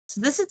So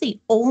this is the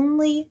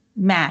only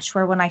match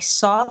where when I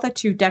saw the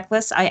two deck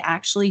lists, I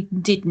actually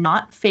did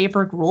not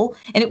favor Gruul,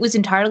 and it was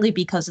entirely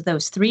because of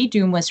those 3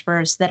 Doom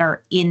Whisperers that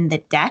are in the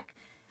deck.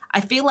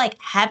 I feel like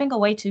having a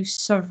way to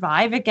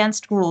survive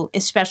against Gruul,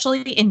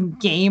 especially in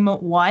game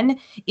 1,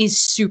 is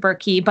super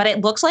key. But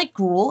it looks like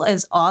Gruul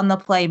is on the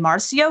play.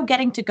 Márcio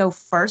getting to go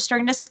first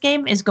during this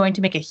game is going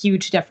to make a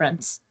huge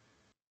difference.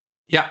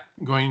 Yeah,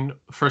 going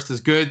first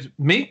is good.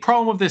 Main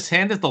problem with this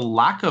hand is the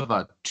lack of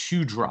a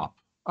 2-drop.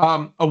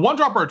 A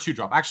 1-drop or a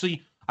 2-drop.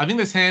 Actually, I think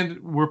this hand,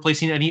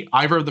 replacing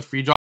either of the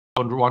free drop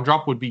or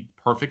 1-drop would be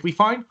perfectly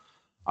fine.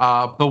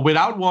 But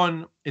without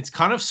one, it's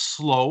kind of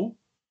slow.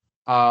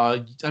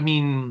 I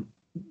mean,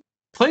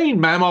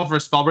 playing Mammoth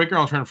versus Spellbreaker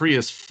on turn 3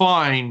 is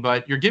fine,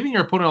 but you're giving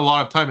your opponent a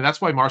lot of time, and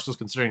that's why Marcel's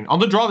considering. On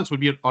the draw, this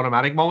would be an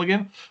automatic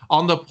mulligan.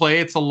 On the play,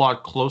 it's a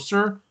lot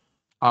closer.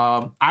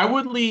 I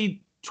would lead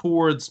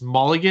towards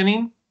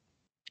mulliganing,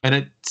 and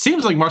it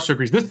seems like Marcio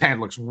agrees. This hand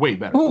looks way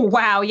better. Oh,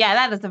 wow. Yeah,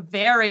 that is a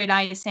very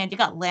nice hand. You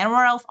got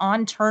Llanowar Elf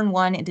on turn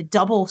 1 into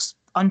doubles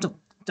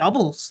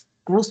Gruul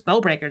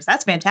Spellbreakers.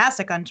 That's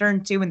fantastic on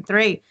turn 2 and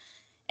 3.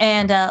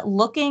 And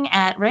looking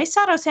at Rei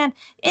Sato's hand,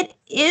 it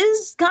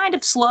is kind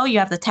of slow. You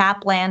have the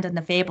tap land and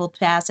the Fabled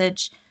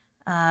Passage.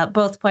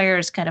 Both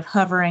players kind of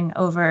hovering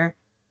over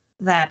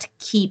that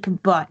keep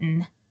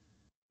button.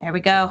 There we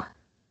go.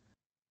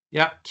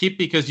 Yeah, keep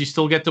because you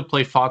still get to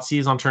play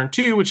Thoughtseize on turn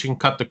 2, which can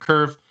cut the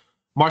curve.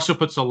 Marcio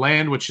puts a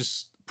land, which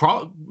is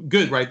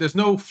good, right? There's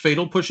no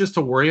fatal pushes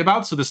to worry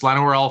about, so this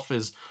Llanowar Elf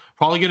is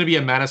probably going to be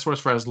a mana source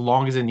for as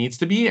long as it needs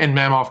to be, and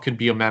Mammoth can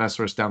be a mana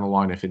source down the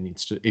line if it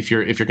needs to. If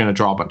you're going to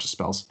draw a bunch of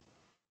spells.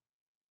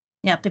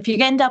 Yep. If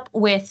you end up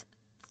with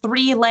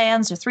 3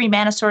 lands or 3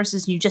 mana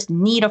sources, you just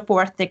need a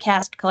 4th to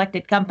cast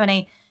Collected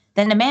Company,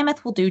 then the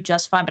Mammoth will do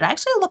just fine. But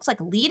actually, it looks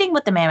like leading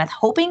with the Mammoth,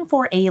 hoping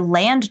for a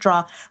land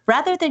draw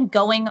rather than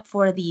going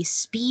for the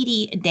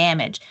speedy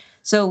damage.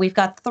 So we've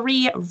got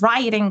 3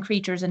 rioting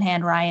creatures in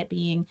hand, Riot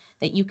being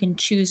that you can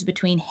choose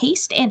between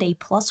haste and a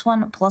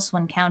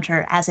 +1/+1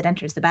 counter as it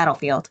enters the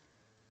battlefield.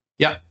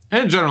 Yeah,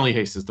 and generally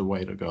haste is the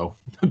way to go.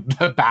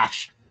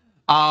 Bash.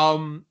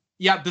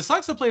 Yeah, this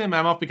likes to play the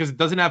Mammoth because it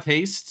doesn't have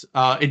haste.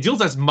 It deals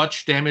as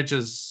much damage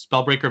as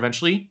Spellbreaker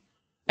eventually.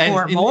 And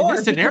or more, in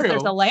this scenario,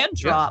 because there's a land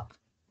drop. Yeah,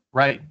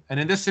 right. And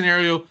in this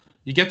scenario,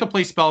 you get to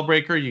play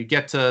Spellbreaker, you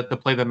get to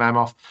play the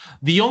Mammoth.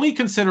 The only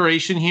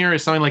consideration here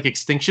is something like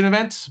Extinction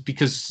Event,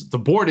 because the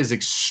board is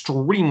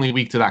extremely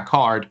weak to that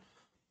card.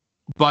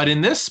 But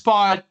in this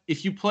spot,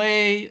 if you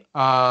play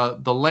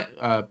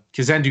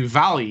Kazandu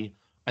Valley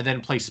and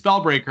then play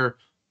Spellbreaker,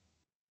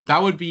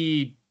 that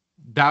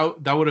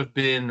would have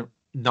been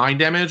 9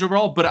 damage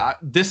overall. But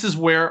this is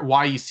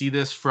why you see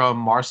this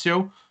from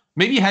Márcio.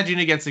 Maybe hedging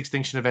against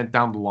Extinction Event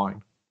down the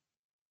line.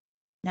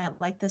 Yeah,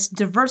 like this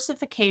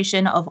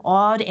diversification of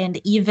odd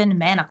and even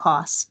mana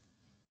costs.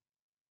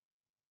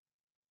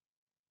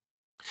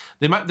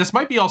 This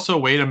might be also a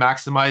way to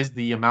maximize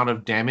the amount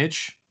of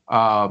damage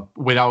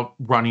without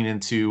running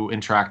into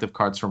interactive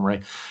cards from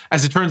Rei.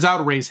 As it turns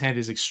out, Rei's hand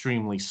is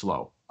extremely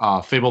slow.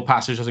 Fabled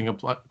Passage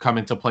doesn't come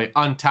into play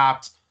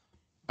untapped.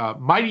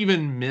 Might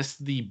even miss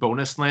the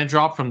bonus land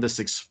drop from this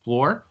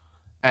Explore.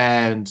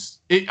 And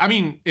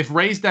if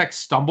Rei's deck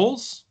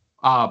stumbles,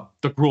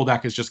 the Gruul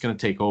deck is just going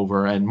to take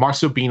over. And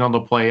Márcio being on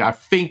the play, I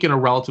think in a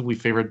relatively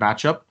favored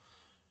matchup,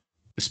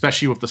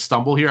 especially with the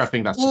stumble here, I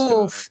think that's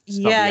just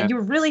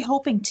you're really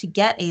hoping to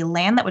get a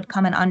land that would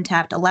come in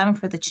untapped, allowing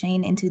for the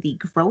chain into the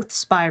growth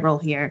spiral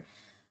here.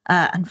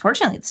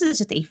 Unfortunately, this is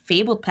just a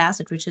Fabled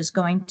Passage, which is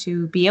going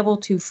to be able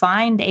to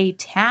find a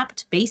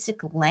tapped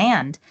basic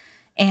land.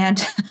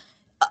 And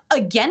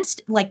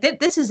against,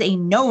 this is a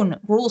known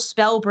Gruul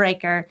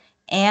Spellbreaker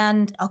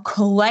and a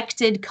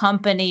Collected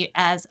Company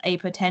as a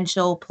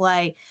potential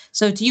play.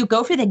 So do you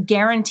go for the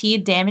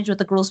guaranteed damage with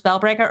the Gruul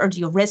Spellbreaker, or do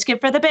you risk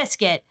it for the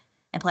biscuit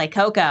and play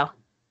Coco?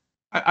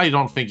 I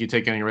don't think you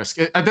take any risk.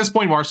 At this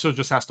point, Márcio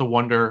just has to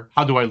wonder,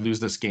 how do I lose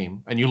this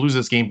game? And you lose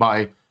this game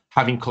by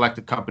having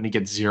Collected Company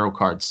get 0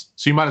 cards.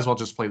 So you might as well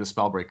just play the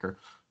Spellbreaker.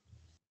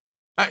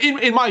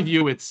 In my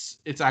view, it's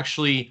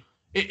actually...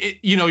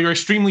 you're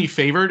extremely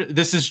favored.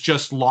 This is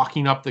just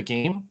locking up the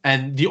game,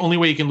 and the only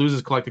way you can lose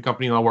is Collected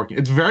Company not working.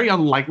 It's very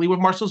unlikely with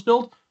Márcio's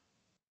build,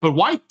 but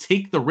why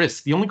take the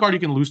risk? The only card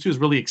you can lose to is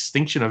really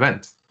Extinction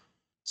Event.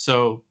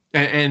 So,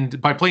 and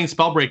by playing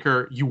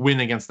Spellbreaker, you win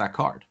against that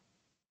card.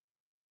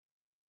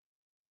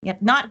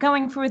 Yep, not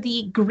going for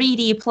the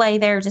greedy play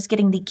there, just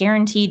getting the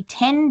guaranteed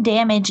 10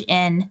 damage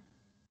in.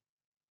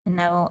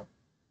 No.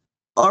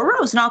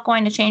 Oro's not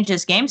going to change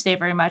this game state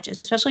very much,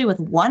 especially with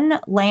 1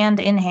 land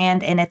in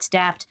hand and it's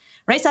tapped.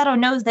 Rei Sato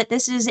knows that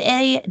this is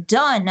a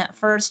done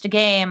first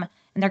game,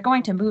 and they're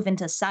going to move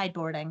into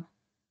sideboarding.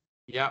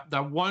 Yeah,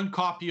 that 1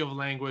 copy of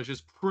Language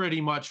is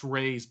pretty much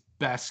Rei's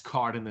best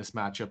card in this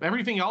matchup.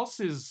 Everything else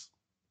is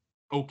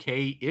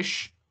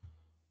okay-ish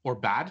or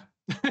bad,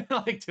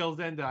 like Till's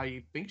End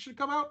I think should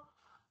come out.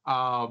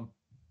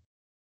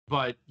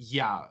 But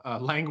yeah,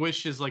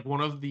 Languish is like one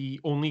of the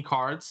only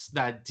cards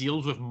that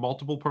deals with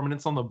multiple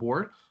permanents on the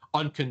board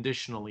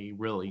unconditionally,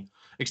 really.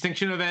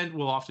 Extinction Event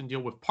will often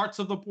deal with parts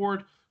of the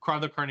board. Cry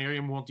of the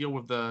Carnarium won't deal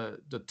with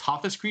the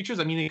toughest creatures.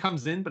 I mean, it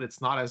comes in, but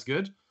it's not as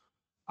good.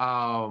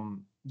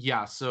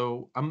 Yeah,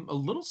 so I'm a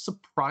little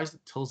surprised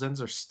that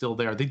Tilzens are still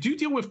there. They do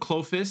deal with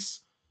Clothis,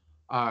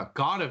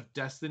 God of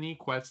Destiny,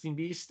 Questing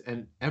Beast,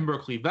 and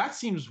Embercleave. That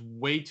seems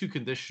way too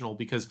conditional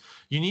because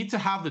you need to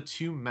have the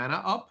 2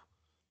 mana up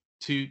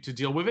to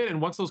deal with it.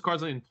 And once those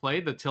cards are in play,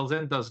 the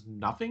Tilzen does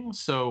nothing.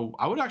 So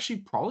I would actually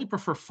probably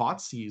prefer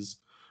Thoughtseize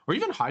or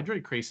even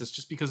Hydrate Crisis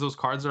just because those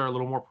cards are a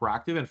little more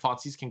proactive and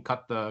Thoughtseize can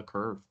cut the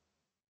curve.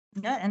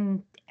 Yeah,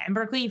 and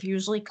Embercleave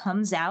usually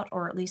comes out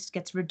or at least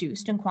gets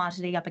reduced in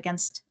quantity up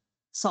against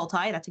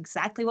Sultai. That's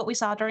exactly what we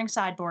saw during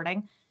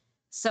sideboarding.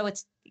 So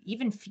it's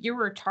even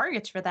fewer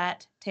targets for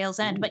that Tail's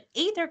End. But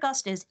Aether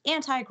Gust is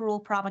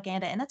anti-Gruul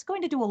propaganda, and that's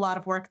going to do a lot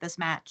of work this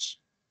match.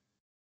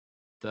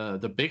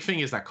 The big thing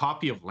is that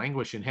copy of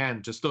Languish in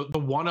hand, just the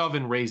one of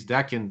in Ray's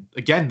deck, and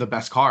again, the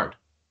best card.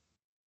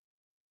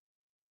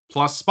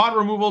 Plus spot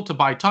removal to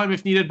buy time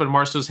if needed, but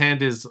Marcio's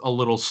hand is a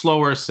little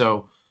slower,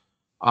 so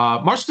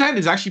Marcio's hand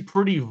is actually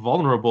pretty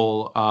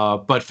vulnerable,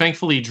 but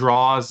thankfully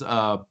draws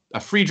a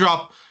free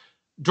drop.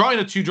 Drawing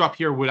a 2-drop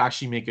here would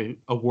actually make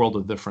a world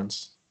of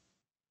difference.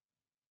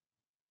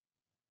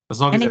 As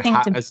long anything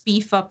as to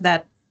beef up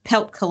that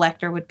Pelt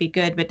Collector would be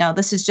good, but no,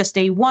 this is just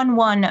a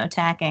 1/1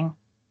 attacking.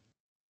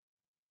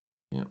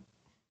 Yeah.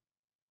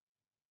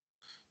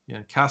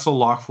 Yeah, Castle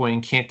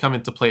Lockthwain can't come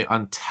into play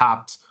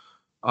untapped.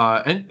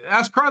 And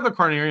as Cry of the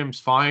Carnarium's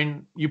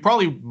fine. You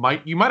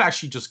might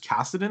actually just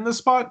cast it in this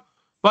spot,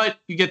 but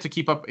you get to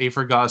keep up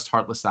Aether Gust,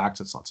 Heartless Act.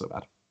 It's not so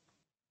bad.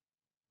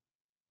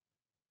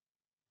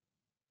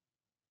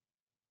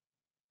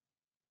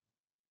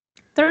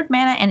 Third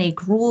mana and a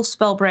Gruul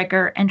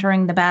Spellbreaker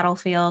entering the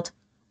battlefield,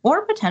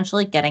 or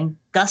potentially getting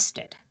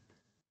gusted.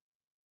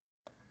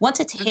 Once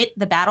it's hit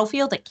the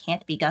battlefield, it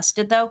can't be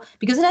gusted, though,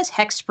 because it has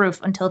hexproof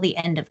until the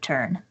end of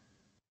turn.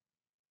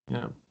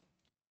 Yeah.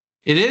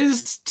 It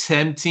is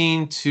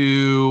tempting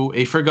to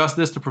Aether Gust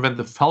this to prevent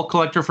the Pelt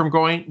Collector from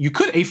going. You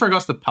could Aether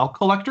Gust the Pelt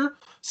Collector,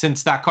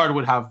 since that card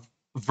would have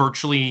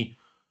virtually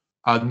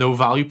no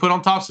value put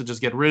on top, so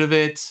just get rid of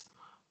it.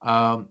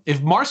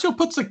 If Márcio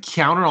puts a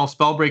counter on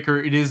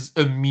Spellbreaker, it is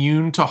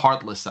immune to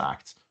Heartless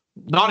Act.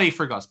 Not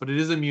Aether Gust, but it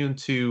is immune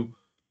to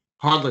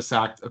Heartless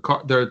Act.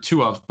 There are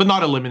 2 of, but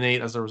not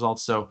eliminate as a result.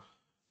 So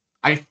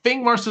I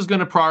think Márcio's going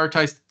to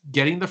prioritize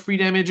getting the free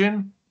damage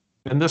in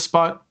this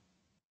spot.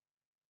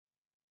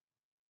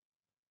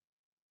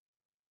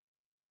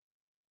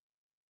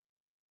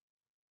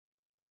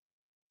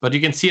 But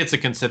you can see it's a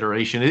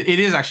consideration. It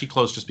is actually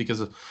close just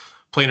because of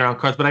playing around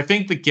cards. But I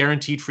think the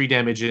guaranteed free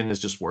damage in is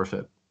just worth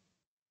it.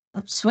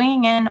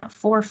 Swinging in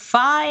for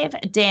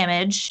 5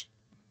 damage.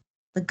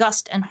 The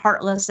Gust and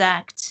Heartless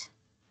Act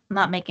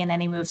not making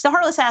any moves. The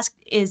Heartless Act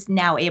is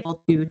now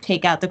able to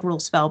take out the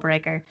Gruul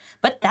Spellbreaker.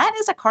 But that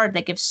is a card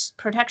that gives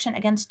protection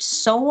against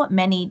so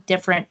many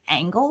different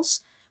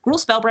angles.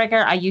 Gruul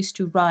Spellbreaker I used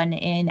to run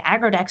in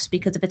aggro decks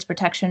because of its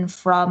protection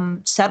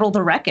from Settle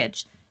the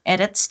Wreckage. And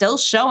it's still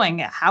showing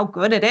how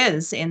good it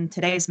is in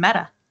today's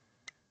meta.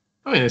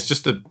 I mean, it's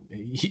just a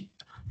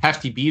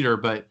hefty beater,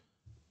 but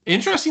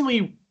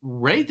interestingly,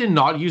 Ray did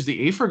not use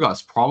the Aether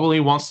Gust.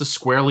 Probably wants to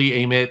squarely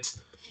aim it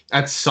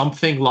at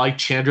something like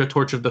Chandra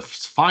Torch of the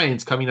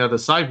Defiance coming out of the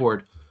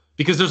sideboard,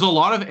 because there's a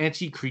lot of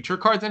anti-creature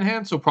cards in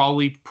hand, so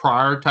probably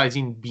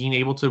prioritizing being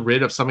able to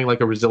rid of something like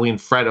a Resilient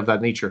Threat of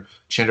that nature.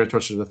 Chandra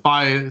Torch of the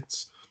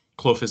Defiance,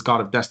 Clothis, God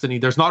of Destiny.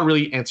 There's not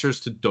really answers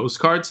to those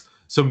cards.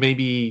 So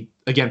maybe,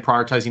 again,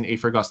 prioritizing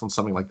Aether Gust on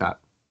something like that.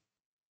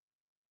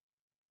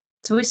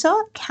 So we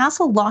saw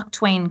Castle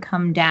Lockthwain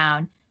come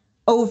down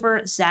over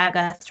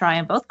Zagath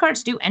Triumph. Both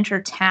cards do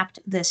enter tapped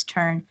this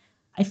turn.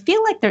 I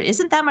feel like there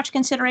isn't that much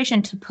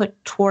consideration to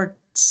put toward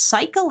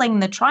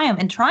cycling the Triumph,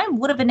 and Triumph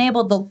would have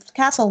enabled the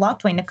Castle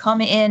Lockthwain to come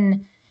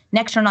in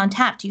next turn on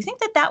tap. Do you think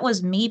that that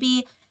was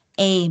maybe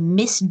a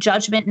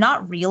misjudgment,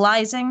 not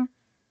realizing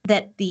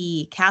that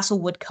the castle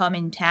would come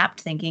in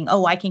tapped, thinking,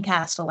 oh, I can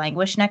cast a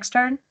Languish next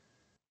turn?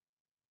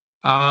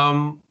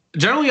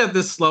 Generally at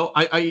this slow,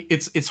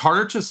 it's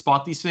harder to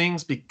spot these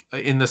things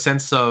in the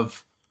sense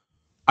of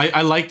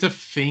I like to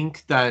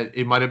think that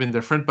it might have been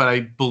different, but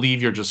I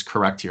believe you're just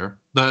correct here.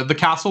 The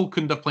castle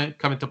couldn't have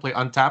come into play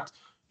untapped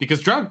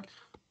because Drowned.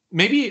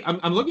 Maybe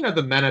I'm looking at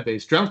the mana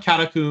base. Drowned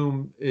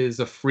Catacomb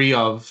is a free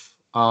of.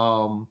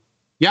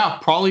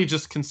 Probably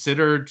just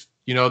considered.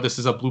 This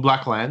is a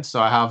blue-black land,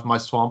 so I have my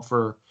swamp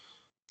for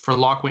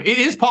Lockthwain. It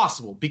is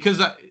possible because,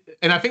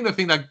 and I think the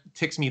thing that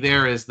ticks me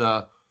there is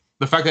the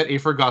fact that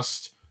Aether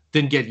Gust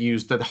didn't get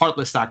used, that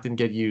Heartless Act didn't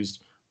get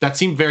used. That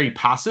seemed very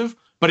passive.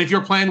 But if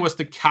your plan was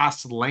to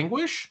cast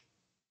Languish,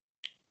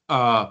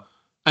 and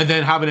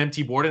then have an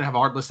empty board and have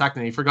Heartless Act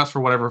and Aether Gust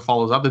for whatever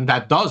follows up, then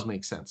that does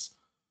make sense.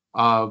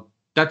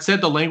 That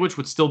said, the Languish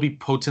would still be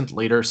potent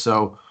later.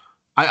 So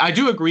I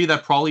do agree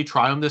that probably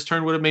Triumph this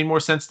turn would have made more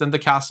sense than the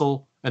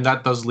castle. And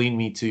that does lead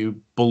me to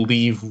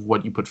believe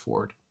what you put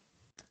forward.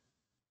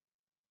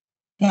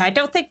 Yeah, I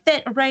don't think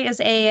that Ray is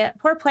a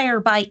poor player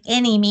by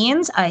any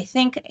means. I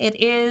think it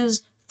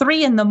is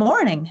 3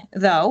 a.m,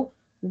 though,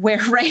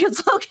 where Rei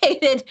is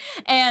located,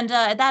 and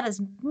that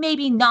is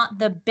maybe not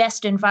the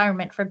best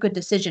environment for good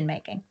decision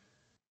making.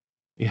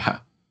 Yeah,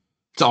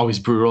 it's always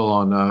brutal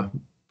on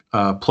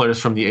players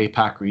from the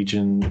APAC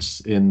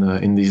regions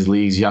in these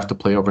leagues. You have to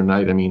play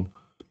overnight. I mean,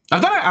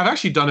 I've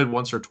actually done it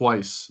once or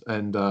twice,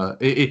 and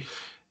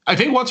I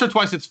think once or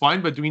twice it's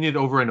fine, but doing it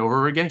over and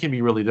over again can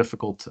be really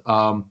difficult.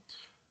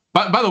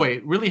 But by the way,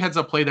 really heads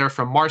up play there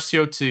from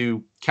Márcio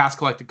to cast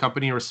Collected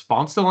Company in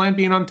response to the land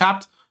being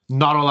untapped,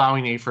 not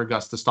allowing Aether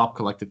Gust to stop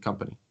Collected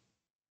Company.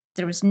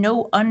 There was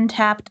no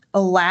untapped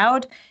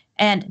allowed,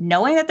 and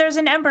knowing that there's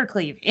an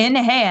Embercleave in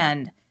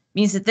hand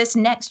means that this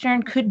next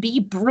turn could be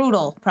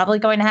brutal. Probably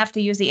going to have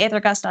to use the Aether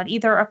Gust on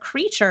either a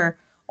creature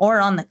or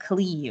on the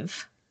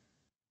cleave.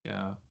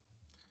 Yeah,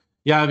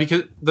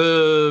 because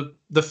the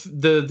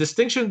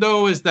distinction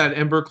though is that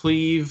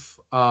Embercleave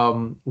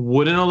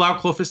wouldn't allow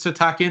Clophis to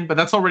attack in, but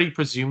that's already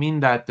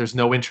presuming that there's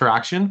no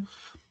interaction.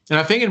 And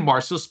I think in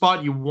Márcio's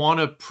spot, you want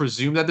to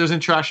presume that there's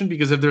interaction,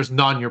 because if there's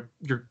none,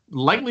 you're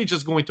likely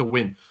just going to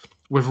win.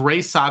 With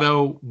Rei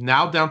Sato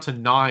now down to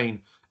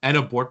 9 and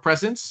a board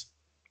presence,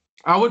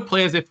 I would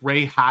play as if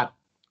Rei had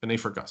an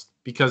Aether Gust,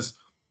 because,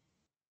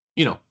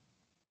 you know,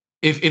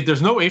 if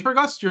there's no Aether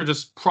Gust, you're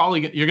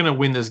going to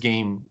win this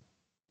game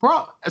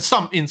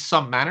in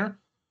some manner.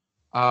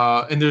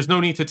 And there's no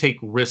need to take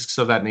risks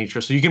of that nature.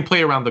 So you can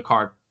play around the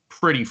card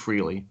pretty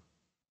freely.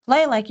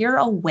 Play like you're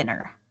a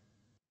winner.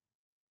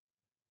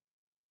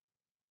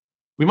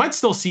 We might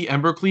still see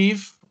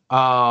Embercleave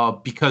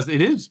because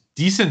it is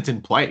decent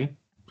in play.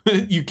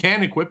 You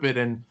can equip it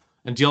and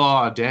deal a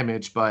lot of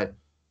damage, but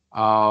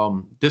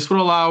this would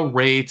allow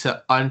Rei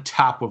to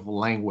untap with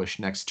Languish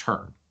next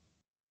turn.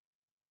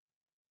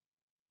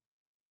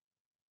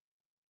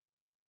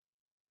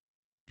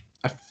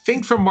 I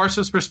think from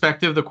Márcio's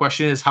perspective, the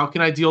question is, how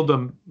can I deal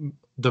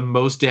the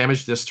most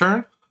damage this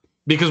turn?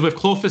 Because with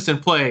Clophis in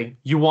play,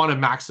 you want to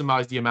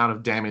maximize the amount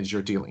of damage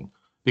you're dealing,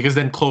 because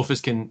then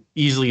Clophis can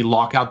easily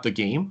lock out the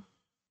game.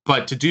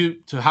 But to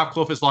have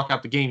Clophis lock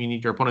out the game, you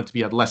need your opponent to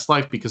be at less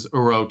life, because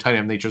Uro,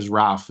 Titan of Nature's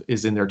Wrath,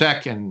 is in their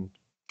deck and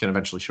can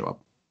eventually show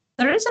up.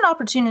 There is an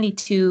opportunity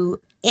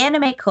to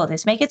animate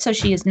Clophis, make it so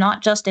she is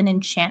not just an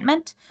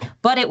enchantment,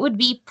 but it would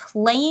be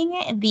playing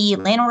the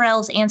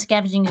Lanorels and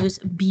Scavenging Ooze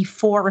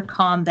before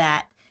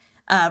combat,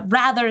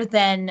 rather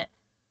than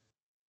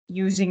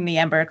using the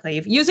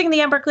Embercleave. Using the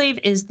Embercleave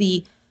is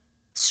the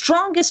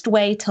strongest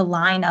way to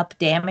line up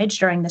damage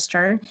during this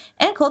turn,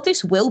 and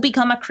Clophis will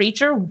become a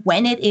creature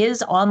when it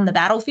is on the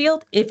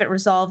battlefield, if it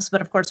resolves,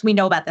 but of course we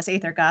know about this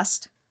Aether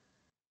Gust.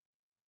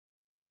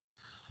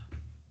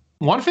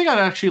 One thing I'd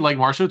actually like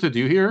Márcio to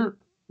do here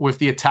with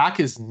the attack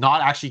is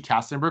not actually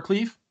cast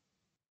Embercleave.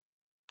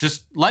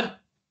 Just let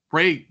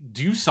Rei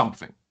do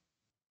something.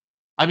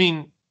 I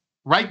mean,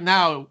 right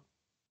now,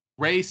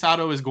 Rei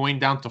Sato is going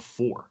down to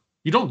 4.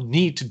 You don't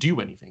need to do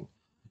anything.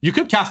 You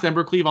could cast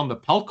Embercleave on the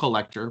Pelt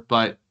Collector,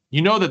 but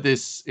you know that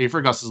this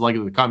Aether Gust is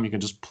likely to come. You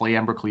can just play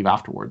Embercleave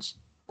afterwards.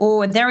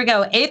 Oh, and there we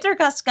go. Aether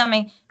Gust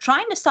coming,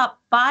 trying to stop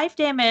 5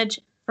 damage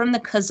from the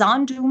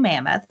Kazandu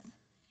Mammoth.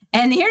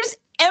 And here's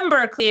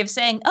Embercleave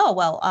saying, oh,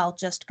 well, I'll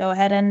just go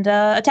ahead and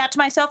attach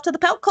myself to the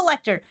Pelt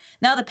Collector.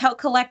 Now the Pelt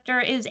Collector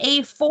is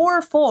a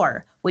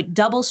 4/4 with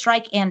double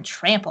strike and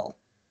trample.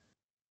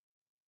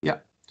 Yeah.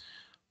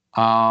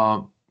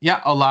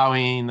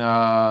 Allowing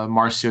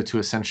Márcio to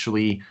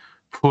essentially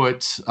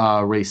put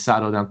Rei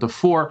Sato down to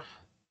 4.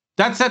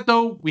 That said,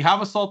 though, we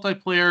have a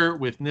Sultai player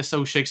with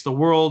Nisso Shakes the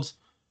World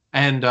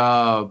and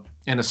a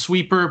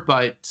sweeper,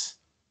 but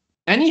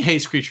any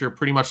haste creature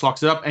pretty much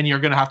locks it up, and you're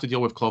going to have to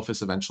deal with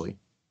Clophis eventually.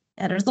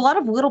 Yeah, there's a lot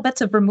of little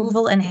bits of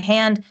removal in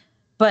hand,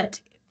 but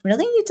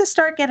really need to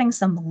start getting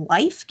some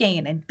life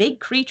gain and big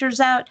creatures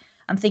out.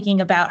 I'm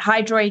thinking about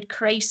Hydroid,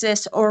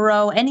 Krasis,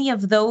 Uro. Any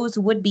of those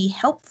would be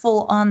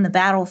helpful on the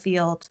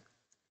battlefield.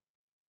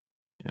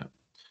 Yeah.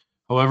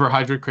 However,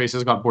 Hydroid,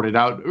 Krasis got boarded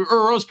out.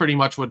 Uro's pretty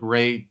much what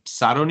Rei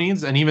Sato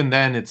needs, and even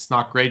then, it's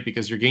not great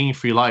because you're gaining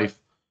free life.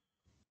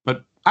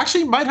 But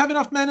actually might have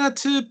enough mana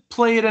to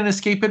play it and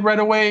escape it right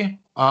away.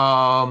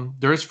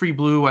 There is free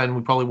blue, and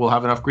we probably will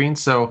have enough green,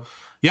 so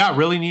yeah,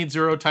 really needs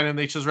Uro, Titan of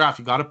Nature's Wrath.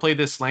 You got to play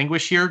this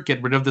Languish here,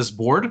 get rid of this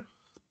board,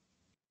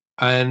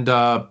 and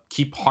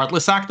keep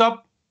Heartless Act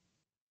up,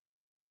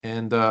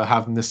 and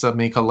have Nissa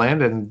make a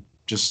land, and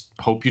just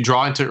hope you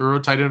draw into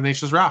Uro, Titan of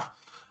Nature's Wrath.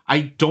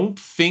 I don't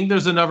think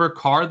there's another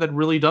card that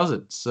really does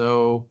it,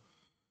 so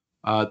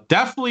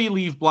definitely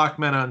leave black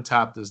mana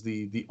untapped is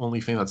the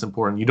only thing that's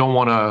important. You don't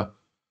want to...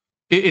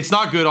 It's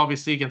not good,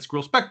 obviously, against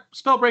Gruul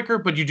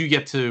Spellbreaker, but you do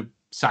get to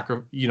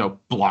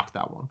block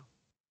that one.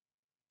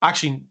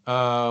 Actually,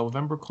 with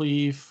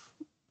Embercleave,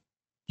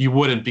 you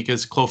wouldn't,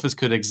 because Clophis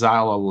could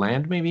exile a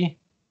land, maybe?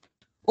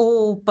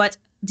 Oh, but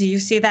do you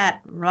see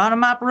that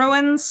Rahnamap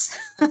Ruins?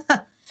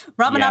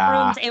 Rahnamap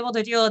Ruins able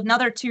to deal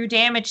another 2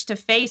 damage to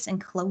face and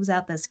close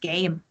out this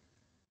game.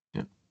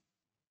 Yeah.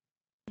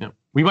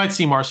 We might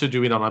see Márcio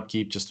do it on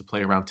upkeep just to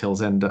play around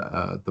Till's End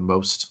the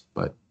most,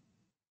 but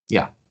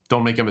yeah,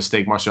 don't make a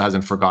mistake. Márcio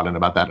hasn't forgotten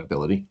about that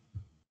ability.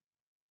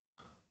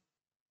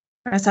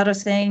 Rei Sato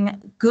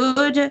saying,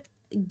 good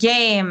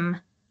game,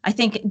 I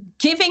think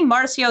giving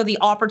Márcio the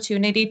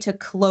opportunity to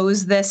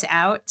close this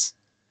out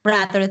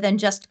rather than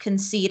just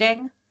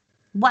conceding,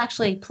 well,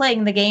 actually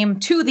playing the game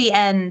to the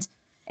end,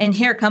 and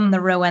here come the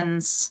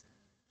ruins.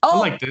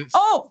 Oh, I like this.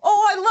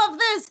 I love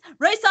this.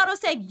 Rei Sato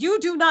saying, "You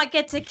do not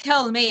get to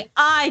kill me.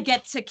 I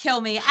get to kill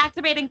me."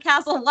 Activating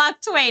Castle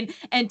Lock Twain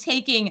and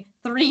taking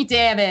 3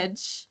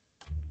 damage.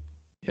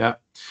 Yeah.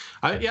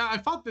 I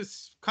thought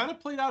this kind of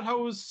played out how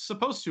it was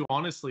supposed to,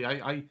 honestly.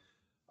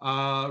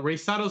 Rei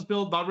Sato's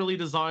build not really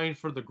designed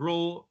for the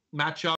Gruul matchup.